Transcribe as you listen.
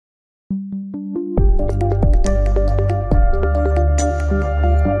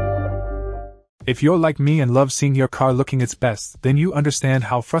If you're like me and love seeing your car looking its best, then you understand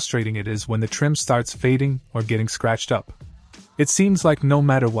how frustrating it is when the trim starts fading or getting scratched up. It seems like no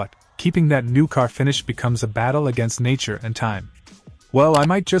matter what, keeping that new car finish becomes a battle against nature and time. Well, I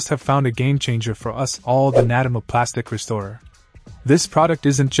might just have found a game changer for us all, the NADAMOO Plastic Restorer. This product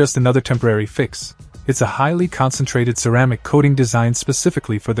isn't just another temporary fix. It's a highly concentrated ceramic coating designed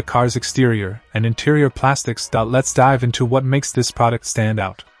specifically for the car's exterior and interior plastics. Let's dive into what makes this product stand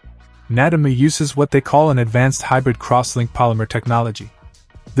out. NADAMOO uses what they call an advanced hybrid cross-link polymer technology.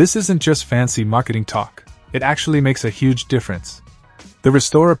 This isn't just fancy marketing talk, it actually makes a huge difference. The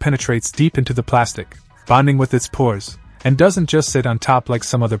restorer penetrates deep into the plastic, bonding with its pores, and doesn't just sit on top like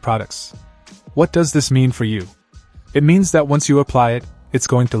some other products. What does this mean for you? It means that once you apply it, it's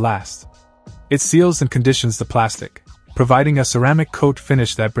going to last. It seals and conditions the plastic, providing a ceramic coat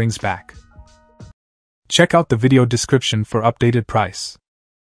finish that brings back. Check out the video description for updated price.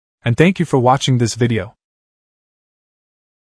 And thank you for watching this video.